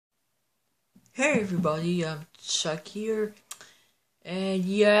Hey everybody, I'm Chuck here, and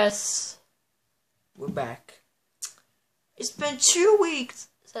yes, we're back. It's been 2 weeks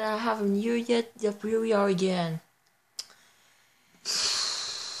that I haven't here yet, here we are again.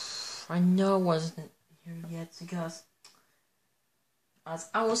 I know I wasn't here yet because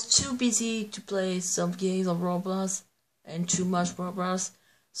I was too busy to play some games on Roblox, and too much Roblox.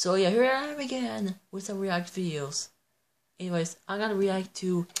 So yeah, here I am again with some react videos. Anyways, I gotta react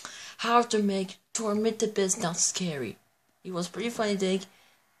to how to make dormitabis not scary. It was pretty funny thing,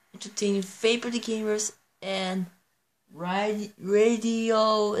 entertaining vapor the gamers and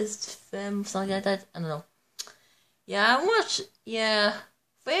radio is fem something like that. I don't know. Yeah, I watched. Yeah,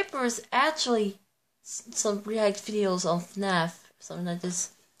 vapor is actually some react videos on FNAF, something like this.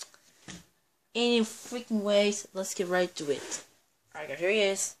 Any freaking ways, let's get right to it. Alright, here he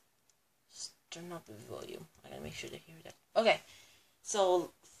is. Just turn up the volume. I gotta make sure they hear that. Okay,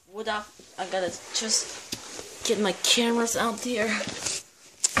 so without, I gotta just get my cameras out there.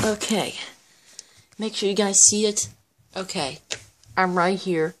 Okay, make sure you guys see it. Okay, I'm right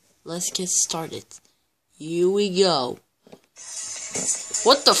here. Let's get started. Here we go.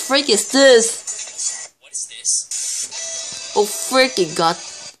 What the frick is this? What is this? Oh freaking god.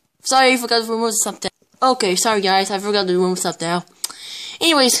 Sorry, I forgot to remove something. Okay, sorry guys, I forgot to remove stuff now.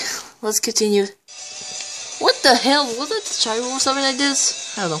 Anyways, let's continue. What the hell? Was it Child or something like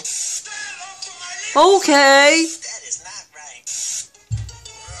this? I don't know. Okay. That is not right.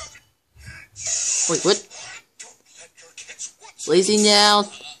 Wait, what? Lazy now.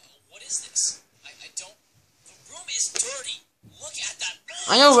 What is this? I don't. The room is dirty. Look at that room.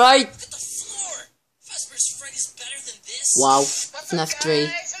 I know, right? Look at the floor. Fazbear's Fright is better than this. Wow. FNAF 3.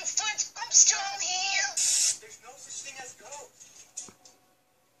 I'm strong here. There's no such thing as ghosts.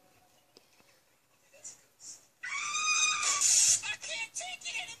 I can't take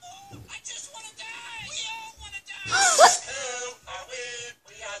it anymore. I just want to die. We all want to die. What? Who are we?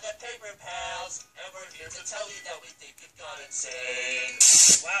 We are the Paper Pals, and we're here to tell you that we think you've gone insane.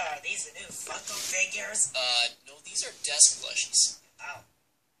 Wow, are these the new Funko figures? No, these are desk plushies. Oh.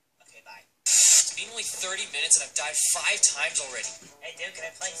 Okay, bye. It's been only 30 minutes and I've died 5 times already. Hey, dude, can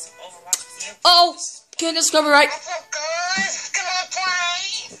I play some Overwatch with you? Oh! Can't discover right. What's up, guys? Can I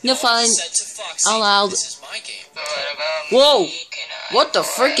play? You're fine. Said to Foxy, Out loud. this is my game. Whoa! What the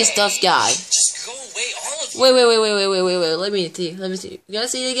frick is that guy? Just go away, all of you. Wait. Let me see. You gotta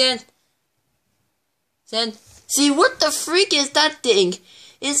see it again? Then, see, what the freak is that thing?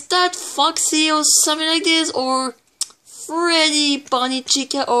 Is that Foxy or something like this? Or Freddy, Bonnie,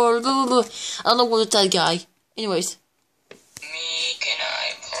 Chica, or blah, blah, blah. I don't know what is that guy. Anyways. Me, can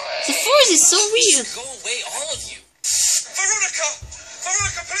I play? The voice is so weird. Just go away, all of you. Veronica!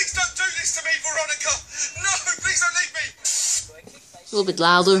 Veronica, please don't do this to me, Veronica! No, please don't leave me! A little bit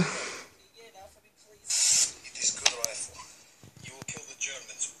louder. It is good rifle. You will kill the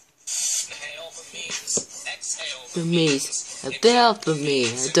Germans. Inhale the means. Exhale For me, a bell for me.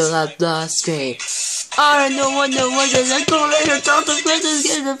 I don't have the strength. I don't know what does I go later. Talk the questions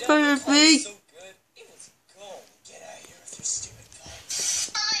get the first me. so good. It was gold. Get out of here with your stupid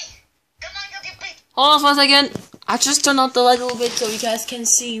guns. Come on, you get beat! Hold on for a second. I just turned off the light a little bit so you guys can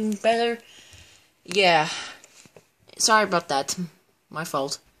see better. Yeah. Sorry about that. My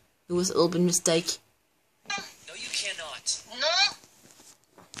fault. It was a little bit mistake. No, you cannot. No?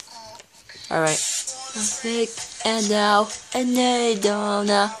 Alright. Think and now and they don't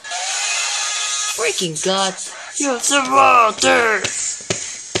know. Freaking god. You're the water.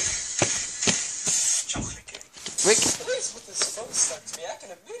 Frick. Please, with this phone stuck to me, I can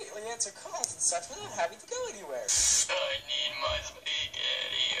immediately answer calls and such without having to go anywhere. I need my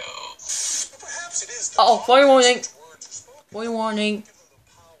spaghettios. Perhaps it is Oh, fire warning. Fire warning.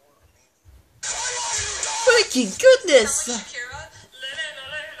 Freaking goodness.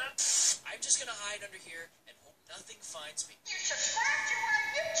 I'm just gonna hide under here and hope nothing finds me. You subscribe to our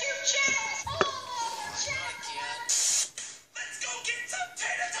YouTube channel! Not again. Let's go get some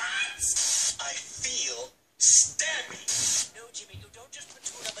tater tots! I feel stabby. No, Jimmy, you don't just put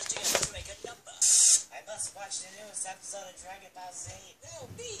 2 numbers together to make a number. I must watch the newest episode of Dragon Ball Z. No,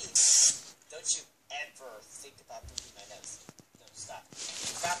 me. Don't you ever think about moving my nose. No, stop.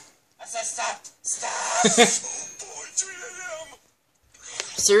 Stop. I said stop. Stop. Oh boy, 3 a.m.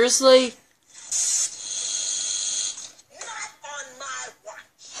 Seriously? Not on my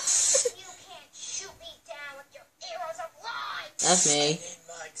watch. You can't shoot me down with your arrows of light! That's me. In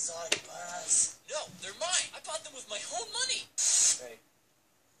my exotic bus. No, they're mine. I bought them with my own money. Hey,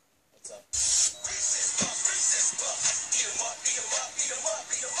 what's up? Racist buff. Eat 'em up, eat 'em up, eat 'em up,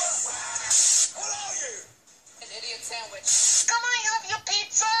 eat 'em up. What are you? An idiot sandwich. Come on, have your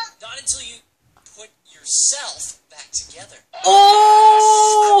pizza! Not until you... yourself back together.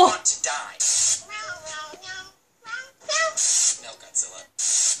 Oh! I want to die. No, Godzilla.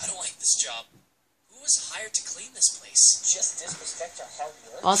 I don't like this job. Who was hired to clean this place? Just disrespect our hard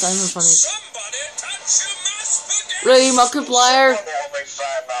work. Was einfach funny. Somebody touch my spaghetti! Ray Markiplier. Only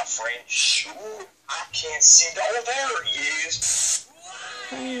find my friend. Sure, I can't see. Oh, there he is.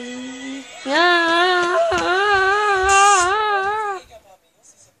 Yeah.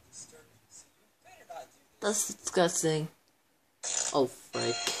 That's disgusting. Oh,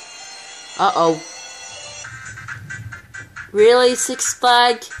 frick. Uh-oh. Really? Six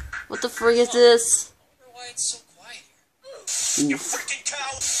Flag? What the frick is this? I wonder why it's so quiet here. You freaking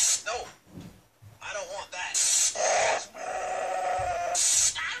cow! No, I don't want that.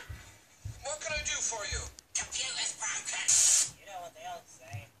 What can I do for you? Computer's broken. You know what they all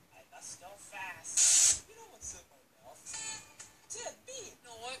say. I must go fast. You know what's in my mouth? Dead meme. You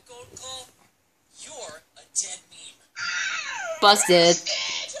know what, Gold Claw? You're a dead meme. Busted.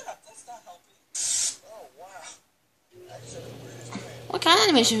 Shut up, that's not helping. Oh, wow. What kind of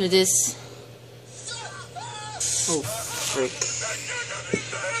animation is this? Oh, frick.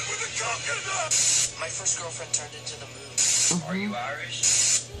 My first girlfriend turned into the moon. Are you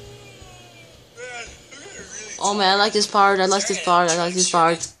Irish? Oh man, I like this part. I like this part. I like this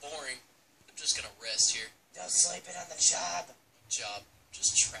part. Boring. I'm just gonna rest here. No sleeping on the job. Job.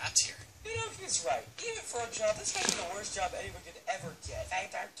 Just trapped here. You know, he's right. Even for a job, this might be the worst job anyone could ever get. Hey,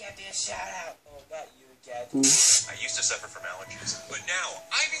 don't give me a shout out. Oh, not you again. I used to suffer from allergies, but now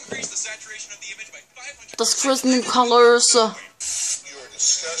I've increased the saturation of the image by 500. Das frisst colors. You're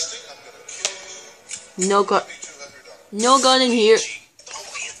disgusting. I'm gonna kill you. No gun. Pay $200. No gun in here. Don't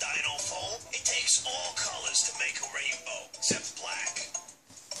be a dino fool. It takes all colors to make a rainbow, except black.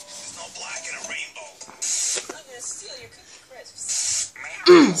 There's no black in a rainbow. I'm gonna steal your Cookie Crisps.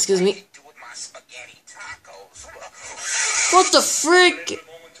 Excuse me. Do with my spaghetti tacos. What the frick?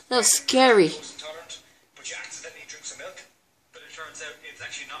 That's scary. Intolerant, but you accidentally drink some milk. But it turns out it's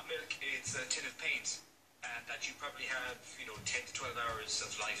actually not milk, it's a tin of paint. And that you probably have, 10 to 12 hours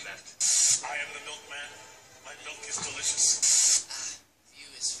of life left. I am the milkman. My milk is delicious. View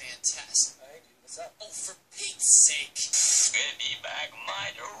is fantastic. Alright, dude, what's up? Oh, for Pete's sake. Give me back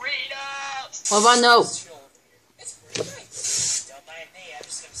my Doritos! What about no? It's chill over here. It's pretty nice. Don't mind me, I'm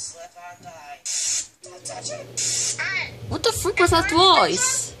just gonna slip on by. Don't touch it. What the frick was that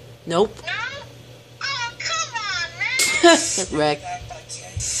voice? Nope. No? Oh, come on, man. Get wrecked. Back by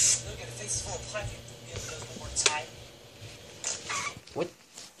kid. Look at a face full of piping. Be able to go one more time. What?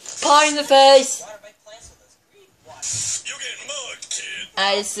 Pie in the face. Water my plants with us. Green water. You get mugged, kid.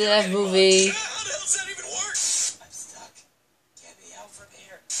 ISF movie. How the hell does that even work? I'm stuck. Get me out from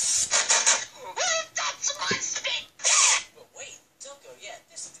here. That's my stick. But wait, don't go yet.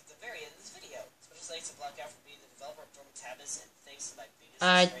 There's something at the very end of this video. Special thanks to Blackout for being the developer of dormitabis, and thanks to my biggest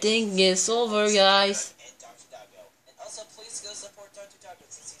I think it's over, guys. and Dr. Doggo. And also, please go support Dr. Doggo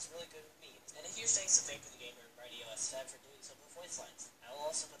since he's really good with memes. And a huge thanks to Fake for the Gamer and Radio S5 for doing some of the voice lines. I will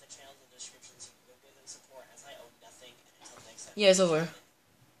also put the channels in the description so you can go give them support as I own nothing. And until next time. Yeah, it's over.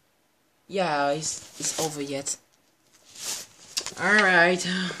 Yeah, it's over yet. Alright.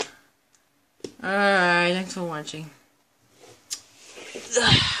 Alright, thanks for watching.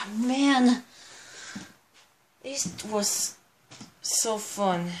 Man, this was so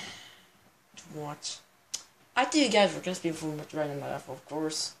fun to watch. I think you guys were just being for Random Life, of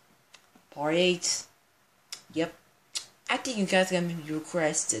course. Part 8. Yep. I think you guys can be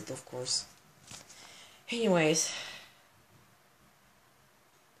requested, of course. Anyways.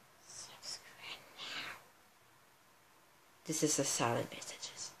 This is a silent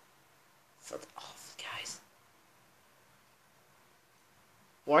messages for all of you guys.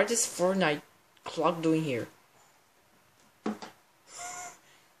 What is Fortnite clock doing here?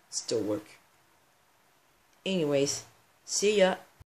 Still work. Anyways, see ya.